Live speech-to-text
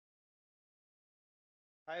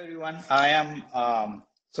Hi everyone, I am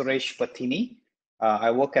Suresh Pathini.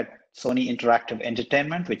 I work at Sony Interactive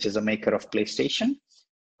Entertainment, which is a maker of PlayStation.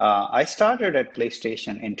 I started at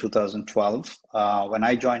PlayStation in 2012. When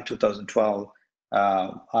I joined 2012,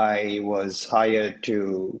 I was hired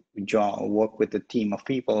to work with a team of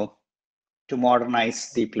people to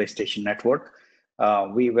modernize the PlayStation network.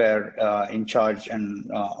 We were in charge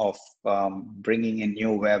of bringing in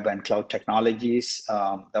new web and cloud technologies.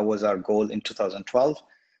 That was our goal in 2012.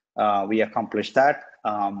 We accomplished that.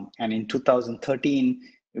 And in 2013,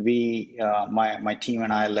 my team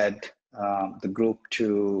and I led the group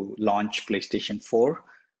to launch PlayStation 4.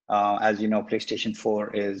 As you know, PlayStation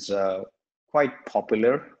 4 is quite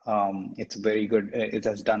popular. It's very good. It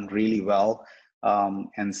has done really well.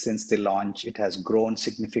 And since the launch, it has grown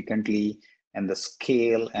significantly, and the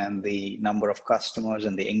scale and the number of customers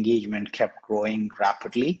and the engagement kept growing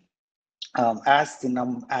rapidly. As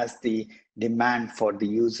the demand for the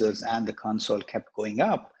users and the console kept going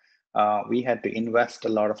up, we had to invest a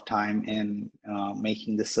lot of time in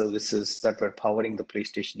making the services that were powering the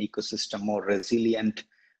PlayStation ecosystem more resilient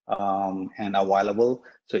and available.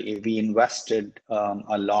 So we invested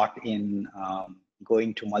a lot in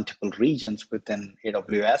going to multiple regions within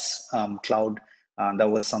AWS cloud. That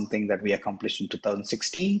was something that we accomplished in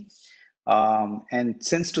 2016. And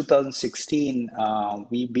since 2016,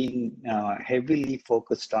 we've been heavily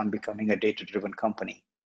focused on becoming a data-driven company.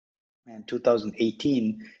 And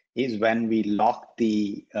 2018 is when we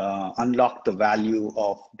unlocked the value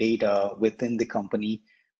of data within the company.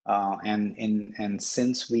 And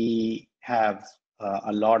since we have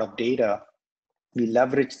a lot of data, we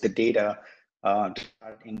leverage the data to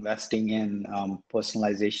start investing in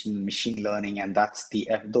personalization, machine learning, and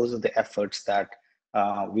those are the efforts that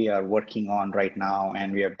we are working on right now,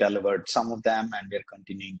 and we have delivered some of them, and we're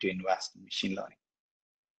continuing to invest in machine learning.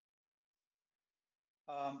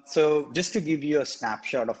 So just to give you a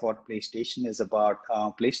snapshot of what PlayStation is about,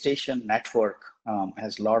 PlayStation Network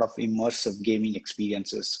has a lot of immersive gaming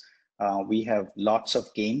experiences. We have lots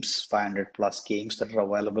of games, 500 plus games that are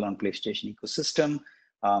available on PlayStation ecosystem.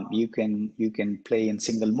 You can play in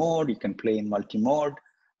single mode, you can play in multi-mode.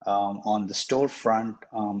 On the storefront,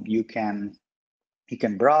 you can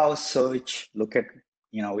browse, search, look at,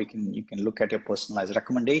 you can look at your personalized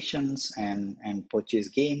recommendations and purchase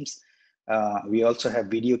games. We also have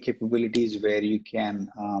video capabilities where you can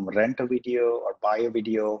rent a video or buy a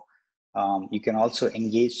video. You can also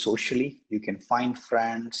engage socially. You can find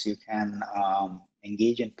friends. You can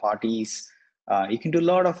engage in parties. You can do a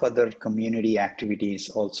lot of other community activities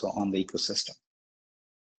also on the ecosystem.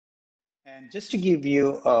 And just to give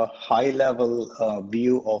you a high-level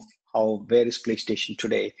view of where is PlayStation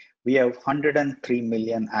today, we have 103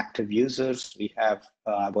 million active users. We have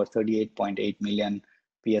about 38.8 million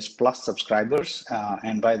PS Plus subscribers.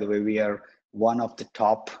 And by the way, we are one of the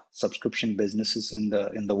top subscription businesses in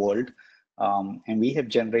the world. And we have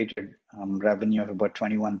generated revenue of about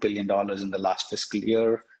 $21 billion in the last fiscal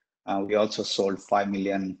year. We also sold 5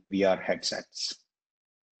 million VR headsets.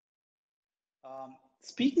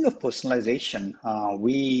 Speaking of personalization,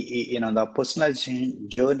 the personalization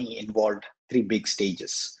journey involved 3 big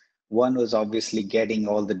stages. One was obviously getting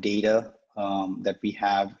all the data that we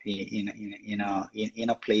have in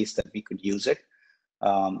a place that we could use it.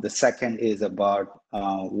 The second is about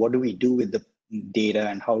what do we do with the data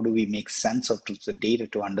and how do we make sense of the data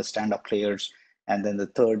to understand our players. And then the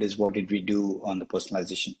third is what did we do on the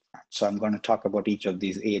personalization. So I'm going to talk about each of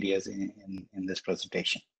these areas in this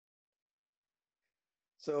presentation.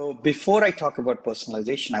 So before I talk about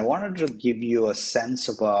personalization, I wanted to give you a sense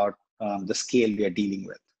about the scale we are dealing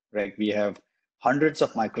with, right? We have hundreds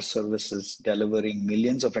of microservices delivering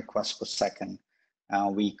millions of requests per second.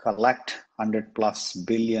 We collect 100 plus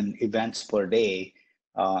billion events per day.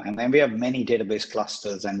 And then we have many database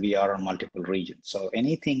clusters, and we are on multiple regions. So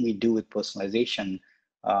anything we do with personalization,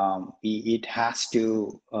 it has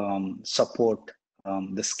to support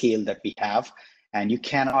the scale that we have. And you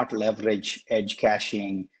cannot leverage edge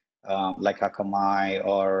caching like Akamai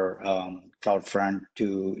or CloudFront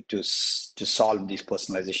to solve these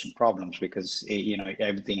personalization problems, because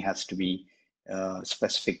everything has to be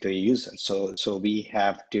specific to a user. So we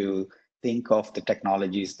have to think of the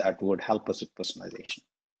technologies that would help us with personalization.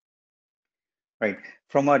 Right.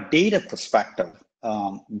 From a data perspective,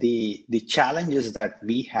 the challenges that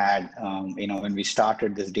we had, when we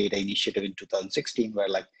started this data initiative in 2016, were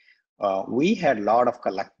like, we had a lot of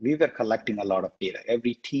we were collecting a lot of data.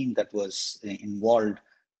 Every team that was involved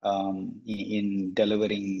in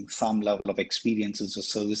delivering some level of experiences or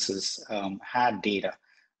services had data.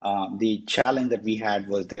 The challenge that we had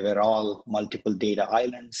was they were all multiple data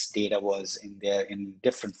islands. Data was in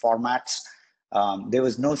different formats. There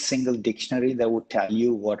was no single dictionary that would tell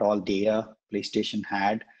you what all data PlayStation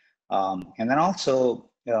had. And then also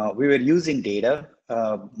we were using data,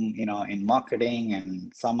 in marketing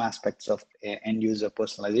and some aspects of end user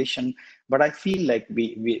personalization. But I feel like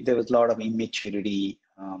there was a lot of immaturity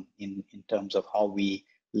in terms of how we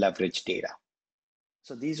leverage data.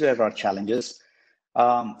 So these were our challenges.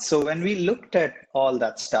 So when we looked at all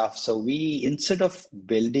that stuff, so we, instead of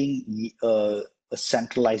building a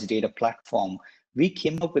centralized data platform, we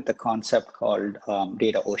came up with a concept called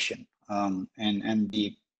Data Ocean. And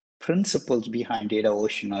the principles behind Data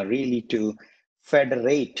Ocean are really to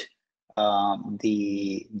federate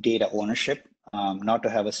the data ownership, not to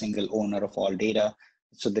have a single owner of all data.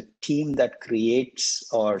 So the team that creates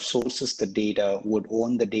or sources the data would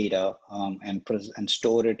own the data and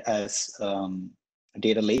store it as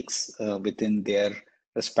data lakes within their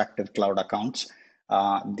respective cloud accounts.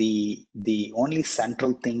 The only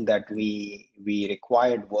central thing that we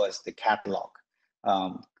required was the catalog.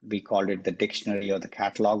 We called it the dictionary or the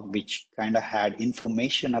catalog, which kind of had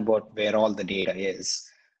information about where all the data is.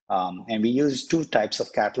 And we use two types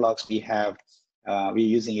of catalogs. We're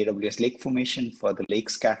using AWS Lake Formation for the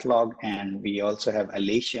lakes catalog, and we also have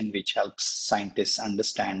Alation, which helps scientists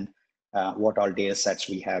understand what all data sets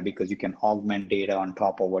we have, because you can augment data on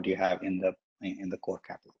top of what you have in the core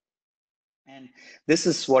catalog. And this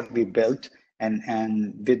is what we built. And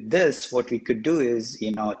with this, what we could do is,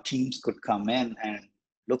 teams could come in and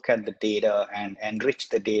look at the data and enrich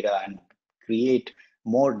the data and create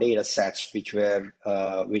more data sets which were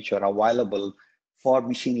available for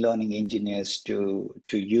machine learning engineers to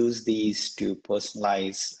use these to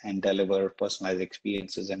personalize and deliver personalized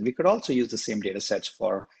experiences. And we could also use the same data sets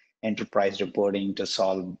for enterprise reporting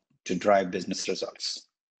to drive business results.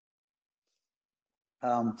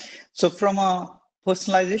 So from a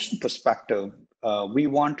personalization perspective, we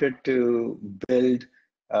wanted to build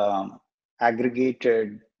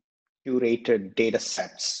aggregated, curated data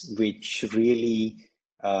sets, which really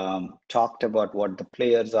talked about what the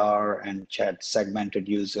players are and had segmented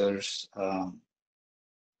users,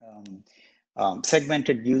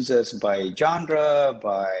 segmented users by genre,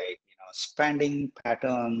 by spending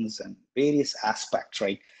patterns and various aspects,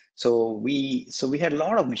 right? So we had a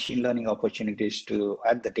lot of machine learning opportunities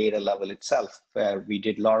at the data level itself, where we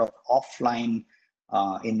did a lot of offline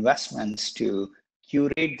investments to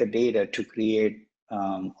curate the data to create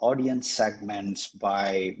audience segments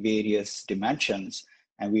by various dimensions.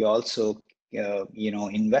 And we also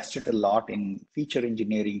invested a lot in feature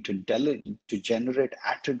engineering to generate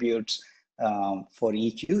attributes for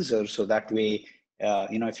each user. So that way,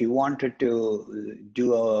 if you wanted to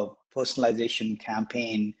do a personalization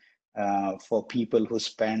campaign for people who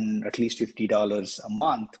spend at least $50 a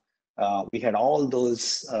month, we had all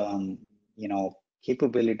those,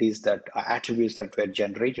 capabilities attributes that were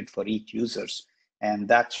generated for each users. And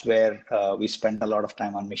that's where we spent a lot of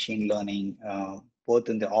time on machine learning, both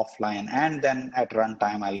in the offline and then at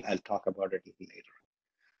runtime. I'll talk about it a little later.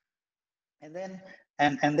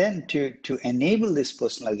 And then to enable this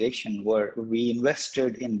personalization, we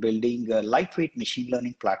invested in building a lightweight machine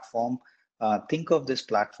learning platform. Think of this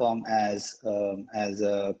platform as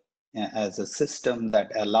a system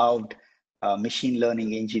that allowed machine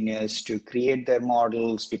learning engineers to create their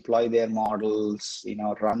models, deploy their models,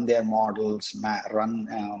 run their models,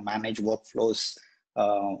 manage workflows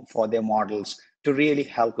for their models to really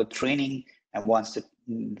help with training. And once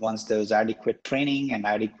there was adequate training and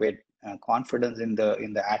adequate confidence in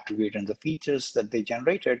the attribute and the features that they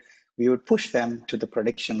generated, we would push them to the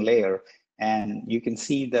prediction layer. And you can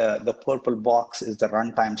see the purple box is the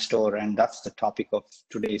runtime store, and that's the topic of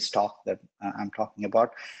today's talk that I'm talking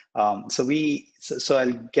about. So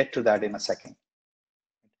I'll get to that in a second.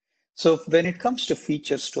 So when it comes to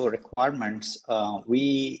feature store requirements,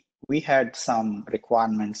 we had some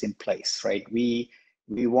requirements in place, right? We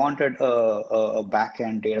wanted a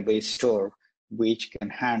backend database store which can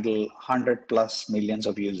handle 100 plus millions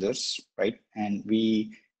of users, right? And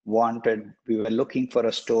we were looking for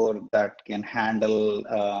a store that can handle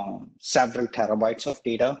several terabytes of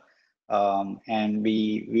data. And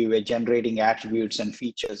we were generating attributes and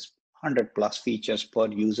features, 100 plus features per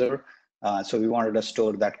user. So we wanted a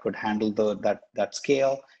store that could handle that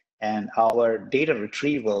scale. And our data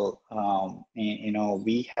retrieval,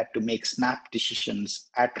 we had to make snap decisions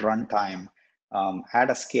at runtime at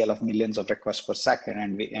a scale of millions of requests per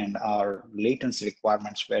second, and our latency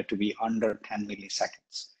requirements were to be under 10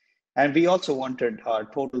 milliseconds. And we also wanted our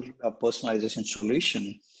total personalization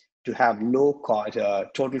solution to have low cost,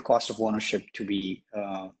 total cost of ownership to be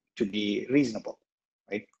reasonable,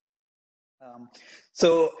 right?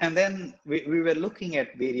 And then we were looking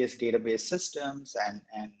at various database systems, and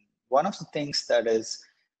one of the things that is,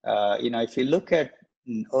 if you look at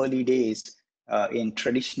early days in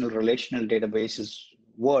traditional relational databases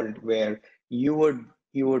world, where you would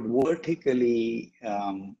vertically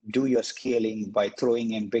do your scaling by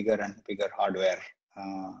throwing in bigger and bigger hardware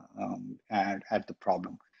at the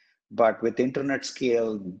problem. But with internet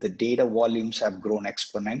scale, the data volumes have grown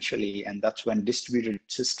exponentially, and that's when distributed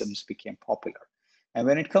systems became popular. And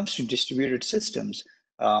when it comes to distributed systems,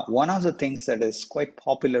 one of the things that is quite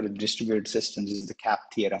popular with distributed systems is the CAP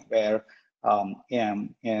theorem, where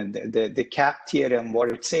and the CAP theorem,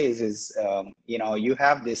 what it says is, you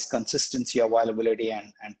have this consistency, availability,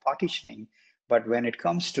 and partitioning, but when it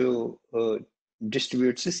comes to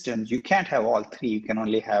distributed systems, you can't have all three. You can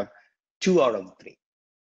only have 2 out of the 3.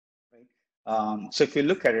 So if you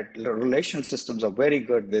look at it, relational systems are very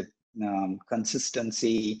good with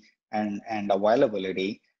consistency and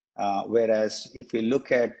availability, whereas if you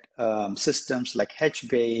look at systems like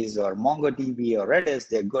HBase or MongoDB or Redis,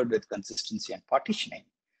 they're good with consistency and partitioning.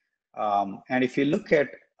 And if you look at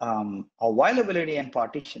availability and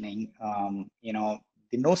partitioning,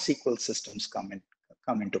 the NoSQL systems come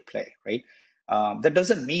into play, right? That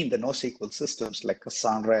doesn't mean the NoSQL systems like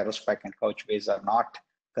Cassandra, Aerospike, and Couchbase are not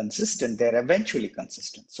consistent. They're eventually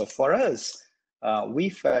consistent. So for us, we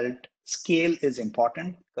felt scale is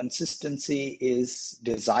important, consistency is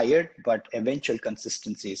desired, but eventual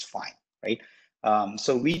consistency is fine, right?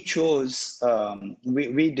 So we chose,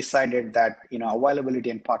 we decided that availability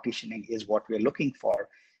and partitioning is what we're looking for,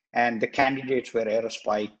 and the candidates were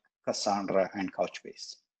Aerospike, Cassandra, and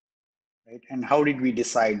Couchbase, right? And how did we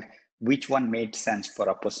decide which one made sense for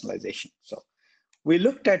our personalization? So we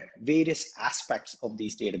looked at various aspects of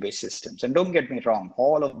these database systems. And don't get me wrong,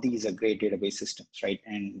 all of these are great database systems, right?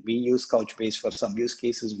 And we use Couchbase for some use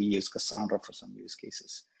cases, we use Cassandra for some use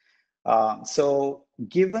cases. So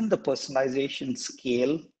given the personalization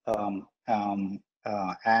scale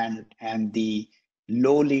and the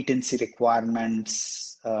low latency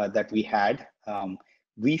requirements that we had,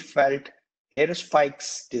 we felt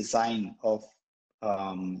Aerospike's design of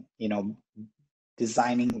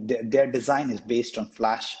their design is based on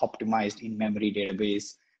flash optimized in-memory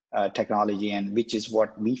database technology, and which is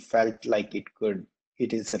what we felt like it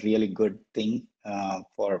is a really good thing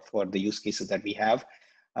for the use cases that we have.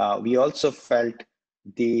 We also felt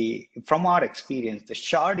from our experience, the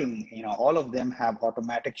sharding, all of them have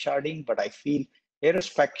automatic sharding, but I feel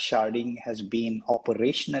Aerospike sharding has been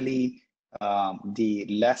operationally the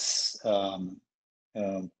less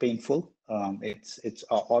painful. It's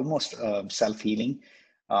almost self-healing.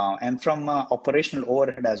 And from operational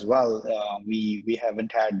overhead as well, we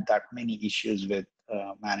haven't had that many issues with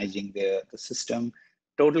managing the system.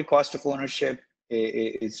 Total cost of ownership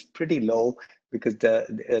is pretty low because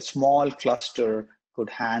the small cluster could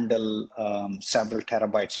handle several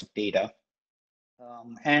terabytes of data.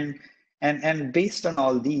 And based on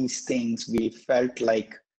all these things, we felt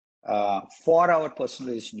like for our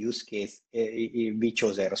personalization use case, we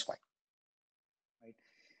chose Aerospike.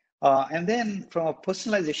 And then from a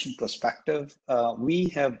personalization perspective, we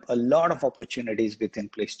have a lot of opportunities within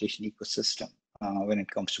PlayStation ecosystem when it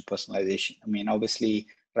comes to personalization. I mean, obviously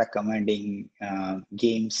recommending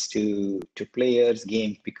games to players,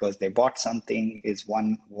 games because they bought something is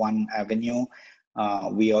one avenue.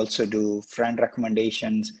 We also do friend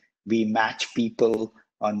recommendations. We match people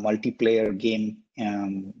on multiplayer game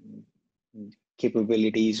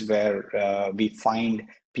capabilities where we find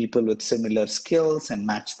people with similar skills and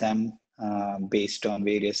match them based on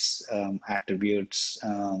various attributes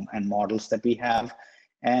and models that we have.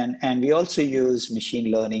 And we also use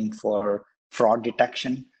machine learning for fraud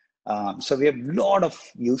detection. So we have a lot of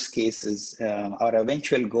use cases. Our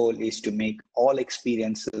eventual goal is to make all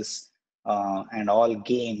experiences and all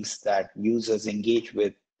games that users engage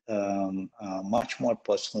with much more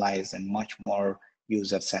personalized and much more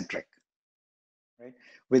user-centric. Right.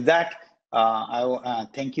 With that, I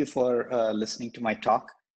thank you for listening to my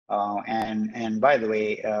talk. And by the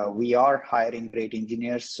way, we are hiring great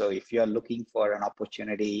engineers. So if you are looking for an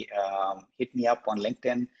opportunity, hit me up on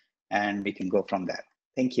LinkedIn and we can go from there.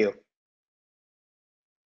 Thank you.